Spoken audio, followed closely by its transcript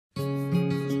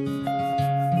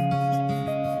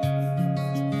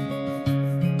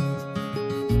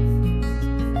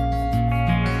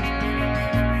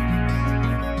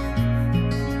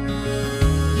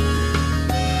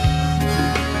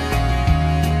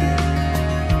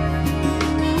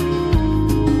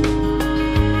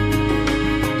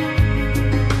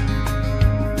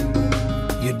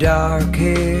dark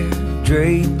hair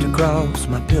draped across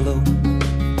my pillow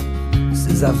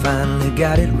says I finally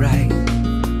got it right.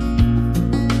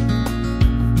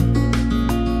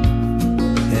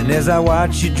 And as I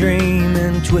watch you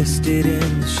dreaming, twisted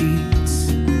in the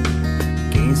sheets,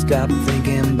 can't stop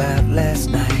thinking about last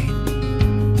night.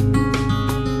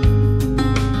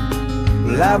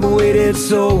 Well, I've waited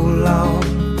so long,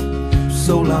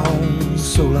 so long,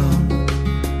 so long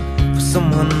for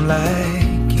someone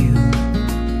like you.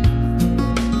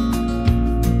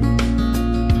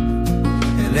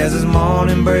 And as this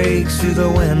morning breaks through the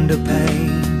window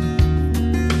pane,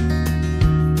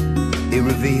 it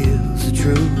reveals the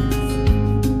truth.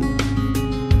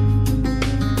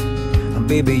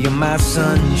 Baby, you're my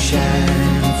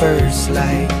sunshine, first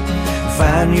light.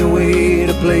 Find your way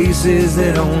to places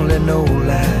that only know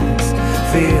lies.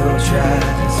 Failed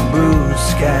tries, bruised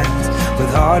skies, with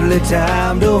hardly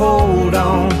time to hold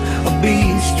on.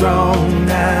 Be strong,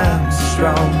 I'm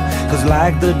strong, 'cause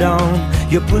like the dawn,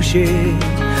 you push it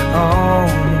on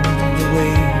the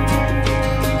way.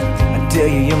 I tell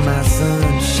you, you're my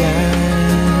sunshine.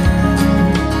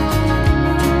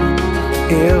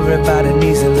 Everybody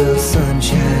needs a little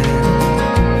sunshine.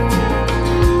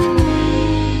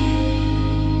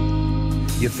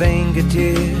 Your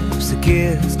fingertips a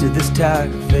kiss to this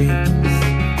tired face.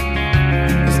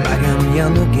 It's like I'm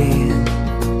young again.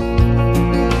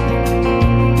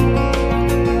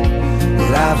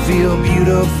 Well, I feel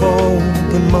beautiful,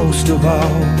 but most of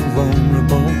all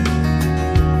vulnerable,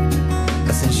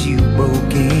 since you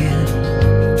broke in.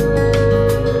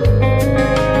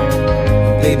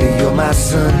 Baby, you're my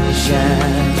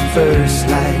sunshine, first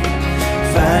light.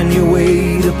 Find your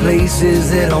way to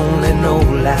places that only know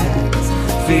lies.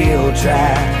 Field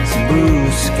tries,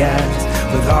 bruised skies,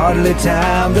 with hardly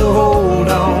time to hold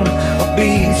on.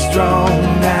 Be strong,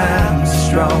 I'm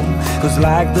strong, 'cause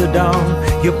like the dawn,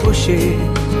 you push it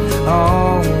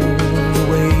all the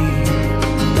way.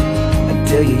 I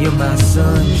tell you, you're my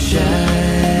sunshine.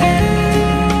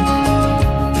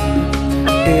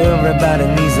 Everybody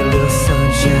needs a little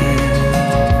sunshine.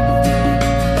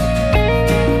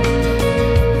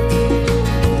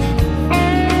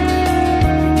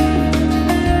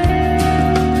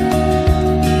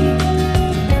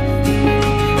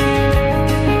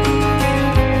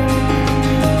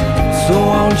 So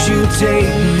won't you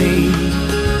take me,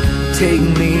 take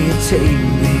me, take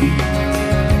me,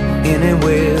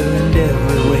 anywhere and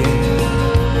everywhere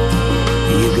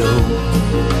you go.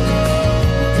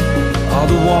 All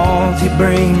the warmth you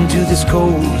bring to this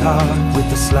cold heart with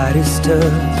the slightest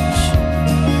touch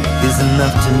is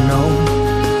enough to know.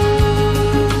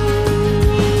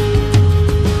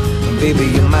 Baby,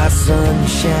 you're my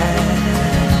sunshine.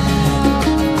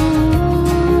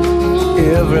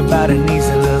 Everybody needs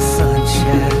a little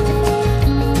sunshine.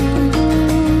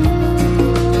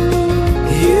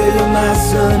 Yeah, you're my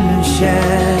sunshine.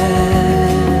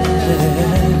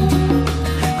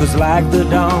 'Cause like the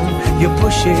dawn, you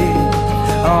push it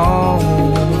all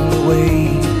the way.